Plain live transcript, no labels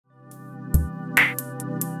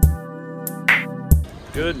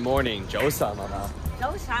Good morning, Josan.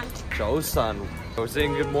 Josan. Josan. We're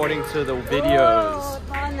saying good morning to the videos. Good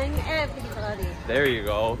morning, everybody. There you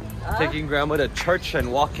go. Taking grandma to church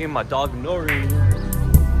and walking my dog Nori.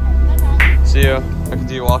 See ya. I can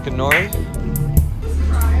do you walking Nori?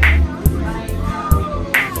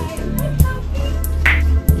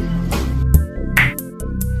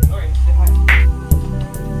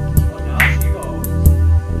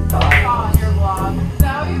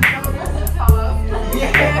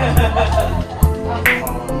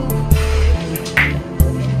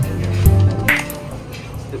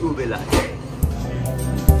 The ube latte.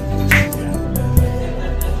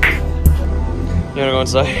 You wanna go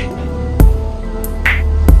inside?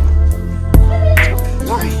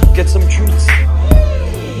 Alright, get some treats.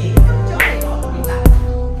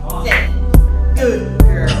 Good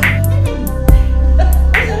girl.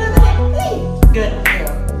 Good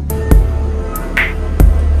girl.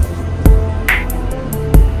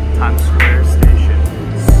 Times Square station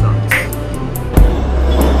sucks.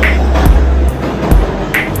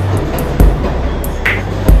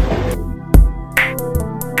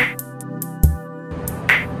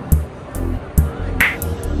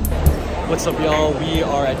 What's up, y'all? We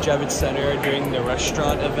are at Javits Center doing the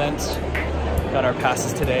restaurant event. Got our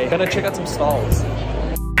passes today. Gonna check out some stalls.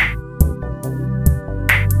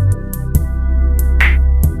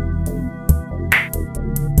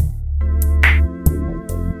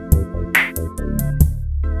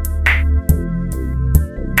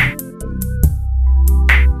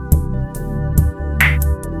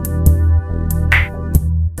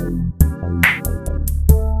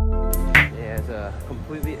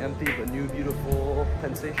 Completely empty but new beautiful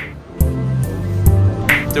Penn Station.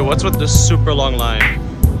 Dude, what's with this super long line?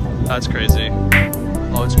 That's crazy.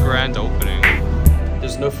 Oh, it's grand opening.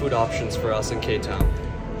 There's no food options for us in K-Town.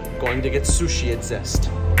 Going to get sushi at Zest.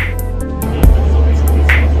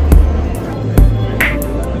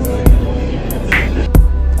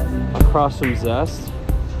 Across from Zest,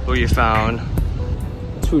 we found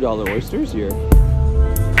 $2 oysters here.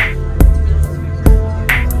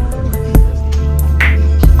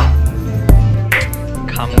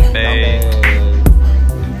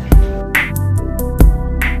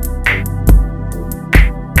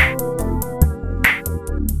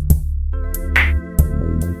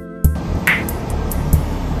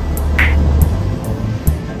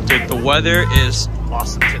 Dude, the weather is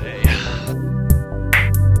awesome today.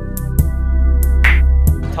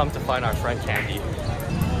 Time to find our friend Candy.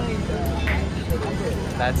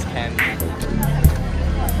 That's Candy.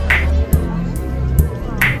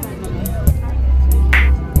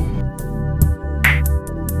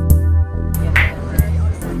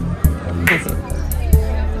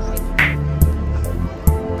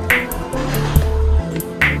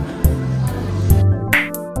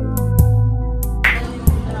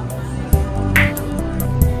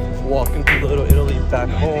 Walking to Little Italy back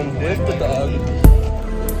home with the dog.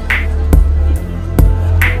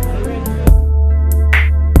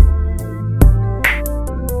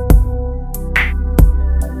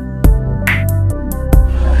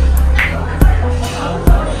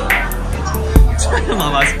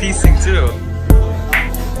 Mama's piecing too.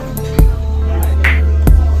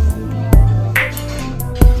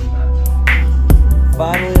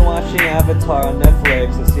 Finally watching Avatar on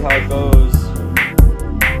Netflix. Let's see how it goes.